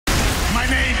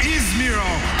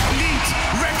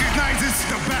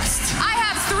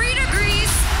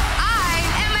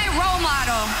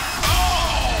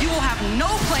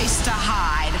to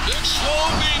hide. Big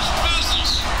Swole means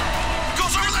business.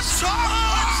 Goes over the top.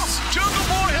 Jungle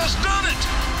Boy has done it.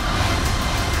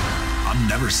 I'm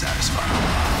never satisfied.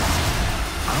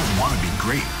 I don't want to be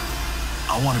great.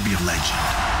 I want to be a legend.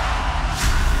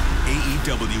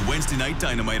 AEW Wednesday Night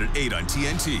Dynamite at 8 on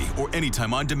TNT or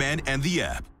anytime on demand and the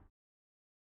app.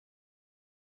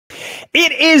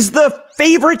 It is the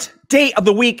favorite day of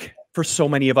the week for so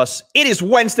many of us. It is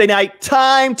Wednesday night,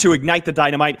 time to ignite the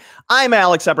dynamite. I'm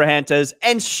AlexHP,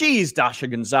 and she's Dasha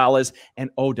Gonzalez. And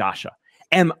oh, Dasha,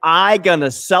 am I going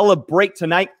to celebrate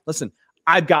tonight? Listen,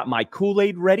 I've got my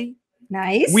Kool-Aid ready.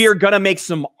 Nice. We are going to make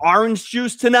some orange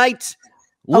juice tonight.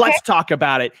 Okay. Let's talk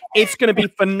about it. It's going to be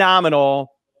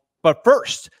phenomenal. But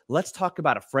first, let's talk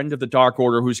about a friend of the Dark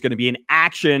Order who's going to be in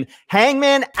action.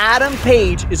 Hangman Adam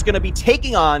Page is going to be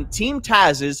taking on Team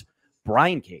Taz's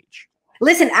Brian Cage.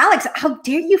 Listen, Alex, how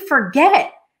dare you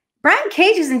forget? Brian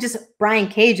Cage isn't just Brian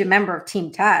Cage, a member of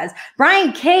Team Taz.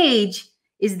 Brian Cage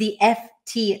is the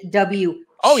FTW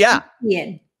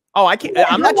champion. Oh, I can't.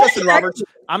 I'm not Justin Roberts.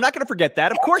 I'm not going to forget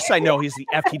that. Of course I know he's the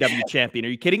FTW champion. Are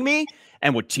you kidding me?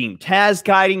 And with Team Taz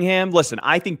guiding him, listen,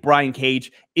 I think Brian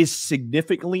Cage is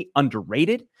significantly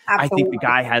underrated. Absolutely. I think the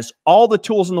guy has all the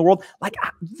tools in the world. Like,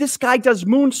 this guy does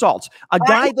moonsaults. A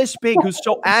guy this big who's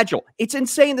so agile. It's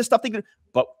insane, the stuff they can.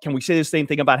 But can we say the same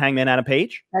thing about Hangman Adam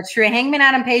Page? That's true. Hangman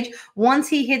Adam Page, once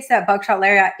he hits that buckshot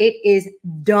lariat, it is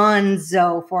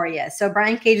donezo for you. So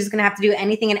Brian Cage is going to have to do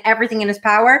anything and everything in his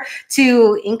power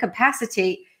to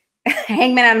incapacitate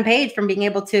Hangman Adam Page from being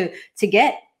able to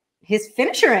get his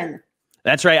finisher in.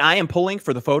 That's right. I am pulling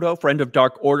for the photo, friend of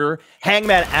Dark Order.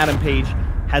 Hangman Adam Page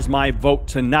has my vote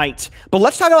tonight. But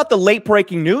let's talk about the late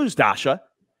breaking news, Dasha.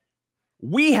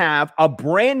 We have a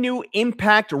brand new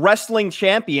Impact Wrestling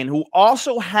champion who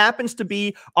also happens to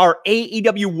be our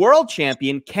AEW World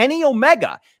Champion, Kenny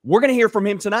Omega. We're going to hear from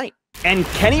him tonight. And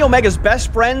Kenny Omega's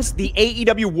best friends, the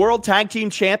AEW World Tag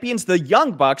Team Champions, the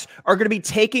Young Bucks, are going to be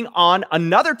taking on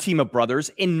another team of brothers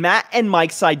in Matt and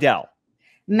Mike Sydal.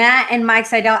 Matt and Mike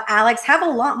Sydal, Alex, have a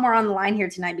lot more on the line here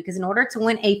tonight because in order to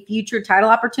win a future title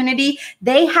opportunity,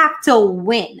 they have to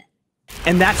win.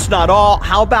 And that's not all.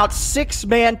 How about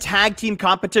six-man tag team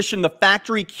competition? The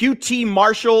Factory, QT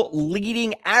Marshall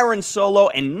leading Aaron Solo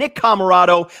and Nick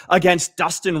Camarado against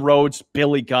Dustin Rhodes,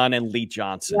 Billy Gunn, and Lee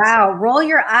Johnson. Wow. Roll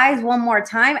your eyes one more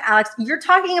time, Alex. You're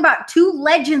talking about two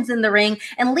legends in the ring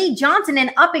and Lee Johnson,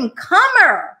 an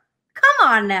up-and-comer. Come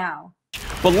on now.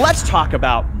 But let's talk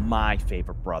about my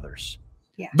favorite brothers.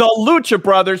 Yeah. The Lucha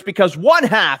Brothers, because one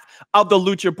half of the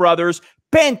Lucha Brothers,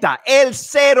 Penta El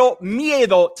Cero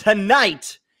Miedo,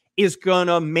 tonight is going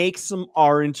to make some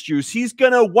orange juice. He's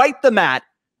going to wipe the mat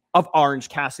of Orange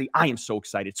Cassidy. I am so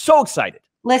excited. So excited.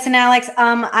 Listen, Alex,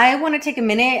 I want to take a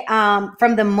minute.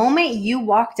 From the moment you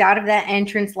walked out of that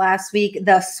entrance last week,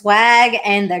 the swag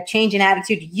and the change in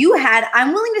attitude you had,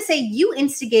 I'm willing to say you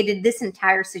instigated this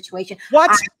entire situation.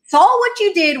 What? I saw what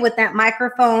you did with that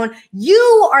microphone.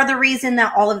 You are the reason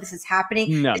that all of this is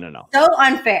happening. No. So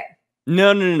unfair.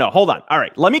 No. Hold on. All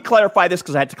right. Let me clarify this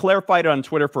because I had to clarify it on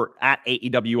Twitter for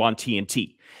 @AEW on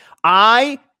TNT.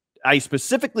 I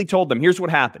specifically told them, here's what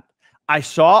happened. I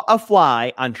saw a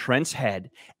fly on Trent's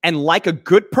head, and like a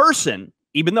good person,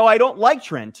 even though I don't like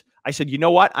Trent, I said, you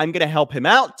know what? I'm going to help him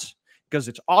out because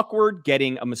it's awkward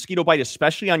getting a mosquito bite,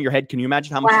 especially on your head. Can you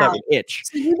imagine how much that would itch?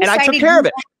 So and I took care of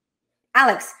it.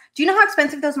 Alex, do you know how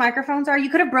expensive those microphones are? You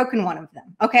could have broken one of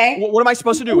them, okay? What am I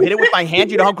supposed to do? Hit it with my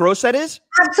hand? You know how gross that is?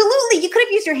 Absolutely. You could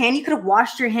have used your hand. You could have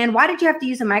washed your hand. Why did you have to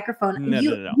use a microphone? No.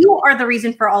 You are the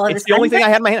reason for all of this. It's the only thing I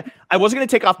had in my hand. I wasn't going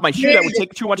to take off my shoe. That would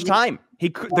take too much time.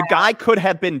 The guy could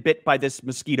have been bit by this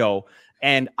mosquito,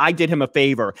 and I did him a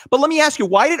favor. But let me ask you,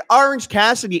 why did Orange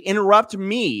Cassidy interrupt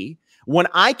me when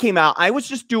I came out? I was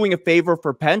just doing a favor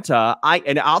for Penta.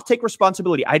 And I'll take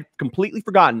responsibility. I'd completely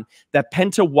forgotten that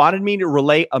Penta wanted me to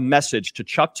relay a message to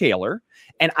Chuck Taylor,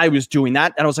 and I was doing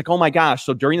that. And I was like, oh my gosh.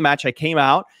 So during the match, I came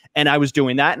out and I was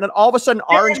doing that. And then all of a sudden,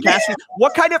 Orange Cassidy,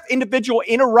 what kind of individual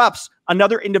interrupts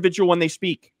another individual when they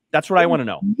speak? That's what I want to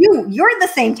know. You're the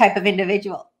same type of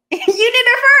individual. You did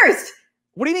it first.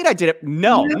 What do you mean I did it?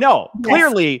 No. Yes,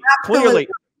 clearly.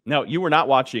 No, you were not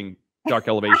watching Dark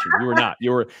Elevation. You were not.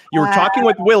 You were talking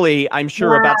with Willie, I'm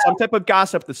sure, about some type of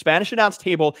gossip at the Spanish announce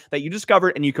table that you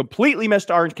discovered, and you completely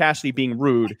missed Orange Cassidy being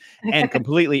rude and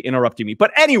completely interrupting me.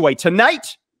 But anyway,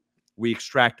 tonight we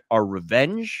extract our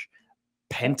revenge.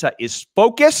 Penta is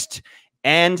focused,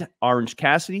 and Orange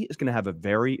Cassidy is going to have a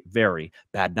very, very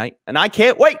bad night. And I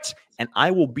can't wait. And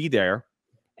I will be there.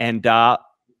 And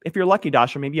if you're lucky,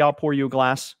 Dasha, maybe I'll pour you a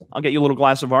glass. I'll get you a little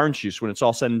glass of orange juice when it's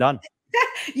all said and done.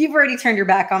 You've already turned your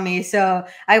back on me, so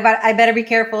I better be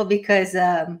careful because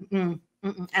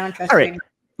I don't trust All right.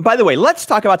 By the way, let's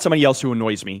talk about somebody else who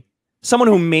annoys me. Someone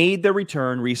who made the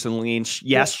return recently, and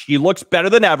yes, she looks better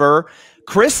than ever.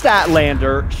 Chris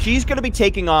Statlander. She's going to be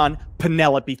taking on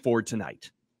Penelope Ford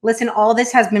tonight. Listen, all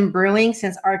this has been brewing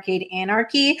since Arcade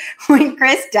Anarchy when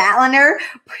Chris Statlander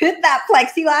put that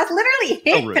plexiglass, literally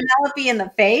hit Penelope in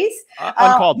the face.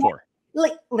 Uncalled for.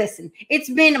 Like, listen, it's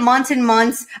been months and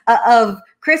months of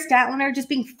Chris Statlander just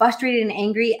being frustrated and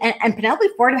angry, and Penelope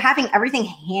Ford having everything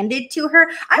handed to her.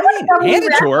 I want to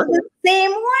handed to her the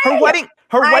same way.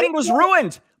 Her wedding was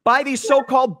ruined by these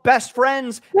so-called best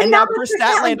friends, and now Chris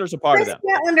Statlander's a part of them.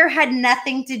 Chris Statlander had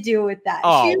nothing to do with that.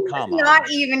 Oh, she was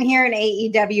not even here in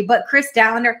AEW, but Chris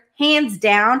Statlander, hands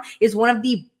down, is one of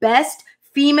the best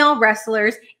female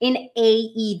wrestlers in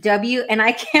AEW, and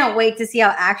I can't wait to see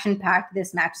how action-packed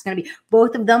this match is going to be.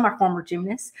 Both of them are former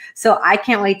gymnasts, so I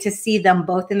can't wait to see them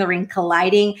both in the ring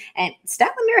colliding, and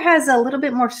Statlander has a little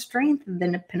bit more strength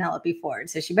than Penelope Ford,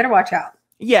 so she better watch out.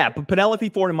 Yeah, but Penelope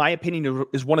Ford, in my opinion,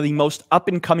 is one of the most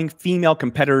up-and-coming female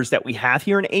competitors that we have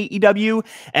here in AEW,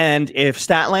 and if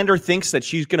Statlander thinks that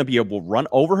she's going to be able to run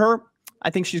over her, I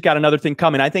think she's got another thing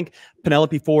coming. I think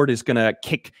Penelope Ford is going to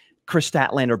kick Chris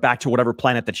Statlander back to whatever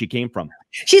planet that she came from.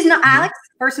 She's not, Alex,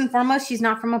 first and foremost, she's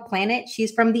not from a planet.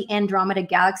 She's from the Andromeda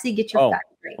Galaxy. Get your facts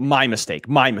straight. My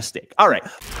mistake. All right.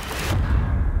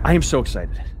 I am so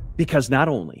excited because not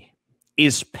only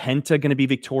is Penta going to be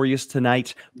victorious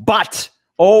tonight, but,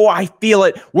 oh, I feel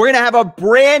it. We're going to have a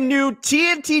brand new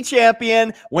TNT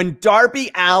champion when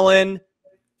Darby Allin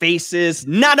faces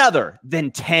none other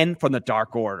than 10 from the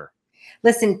Dark Order.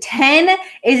 Listen, 10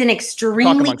 is an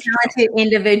extremely talented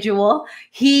individual.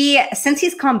 Since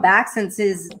he's come back, since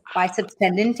his biceps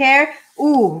tendon tear,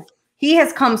 he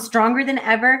has come stronger than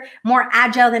ever, more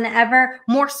agile than ever,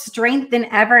 more strength than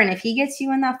ever. And if he gets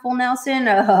you in that full Nelson,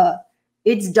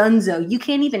 it's donezo. You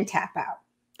can't even tap out.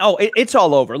 Oh, it's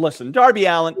all over. Listen, Darby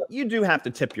Allin, you do have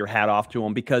to tip your hat off to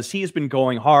him because he's been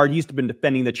going hard. He's been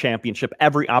defending the championship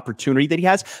every opportunity that he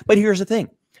has. But here's the thing.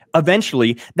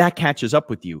 Eventually, that catches up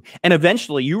with you. And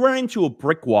eventually, you run into a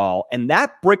brick wall, and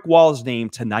that brick wall's name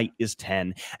tonight is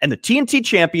 10. And the TNT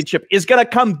Championship is going to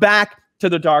come back to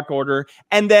the Dark Order,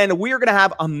 and then we're going to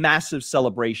have a massive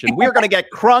celebration. We're going to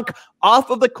get Crunk off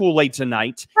of the Kool-Aid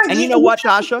tonight. And you know what,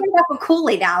 Dasha? You can't get off of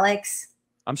Kool-Aid, Alex.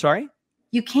 I'm sorry?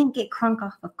 You can't get Crunk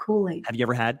off of Kool-Aid. Have you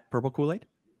ever had purple Kool-Aid?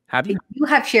 Have you? You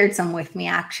have shared some with me,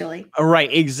 actually. All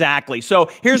right, exactly. So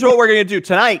here's what we're going to do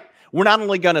tonight. We're not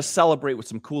only going to celebrate with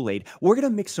some Kool-Aid, we're going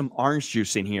to mix some orange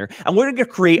juice in here, and we're going to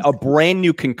create a brand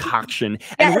new concoction,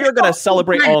 and we're going to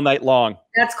celebrate all night long.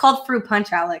 That's called fruit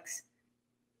punch, Alex.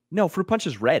 No, fruit punch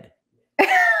is red.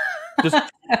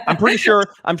 I'm pretty sure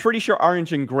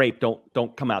orange and grape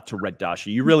don't come out to red, Dasha.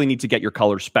 You really need to get your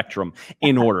color spectrum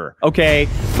in order, okay?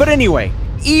 But anyway,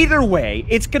 either way,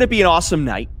 it's going to be an awesome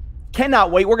night.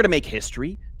 Cannot wait. We're going to make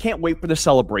history. Can't wait for the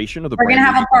celebration of the. We're going to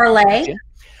have a parlay.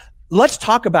 Let's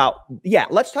talk about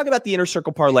the Inner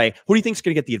Circle parlay. Who do you think is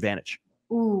going to get the advantage?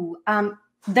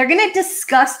 They're going to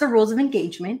discuss the rules of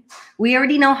engagement. We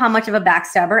already know how much of a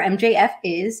backstabber MJF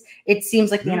is. It seems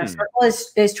like the Inner Circle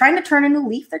is trying to turn a new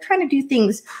leaf. They're trying to do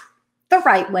things the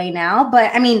right way now.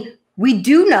 But, I mean, we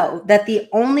do know that the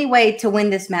only way to win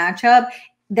this matchup,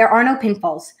 there are no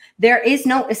pinfalls. There is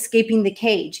no escaping the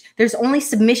cage. There's only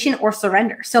submission or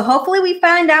surrender. So hopefully we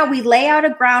find out, we lay out a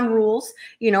ground rules,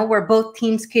 where both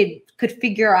teams could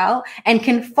figure out and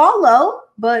can follow,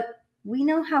 but we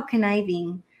know how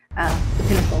conniving the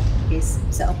Pinnacle is.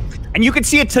 So, and you can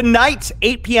see it tonight,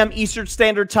 8 p.m. Eastern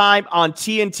Standard Time on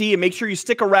TNT. And make sure you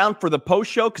stick around for the post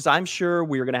show because I'm sure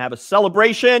we're going to have a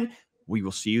celebration. We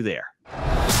will see you there.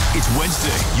 It's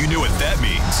Wednesday. You know what that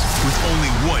means. With only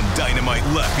one Dynamite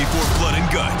left before Blood and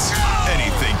Guts,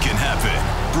 anything can happen.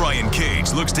 Brian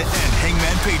Cage looks to end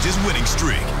Hangman Page's winning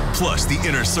streak. Plus, the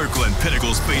Inner Circle and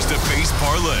Pinnacle's face-to-face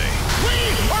parlay. We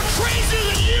are crazier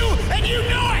than you, and you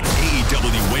know it!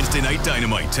 AEW Wednesday Night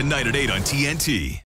Dynamite, tonight at 8 on TNT.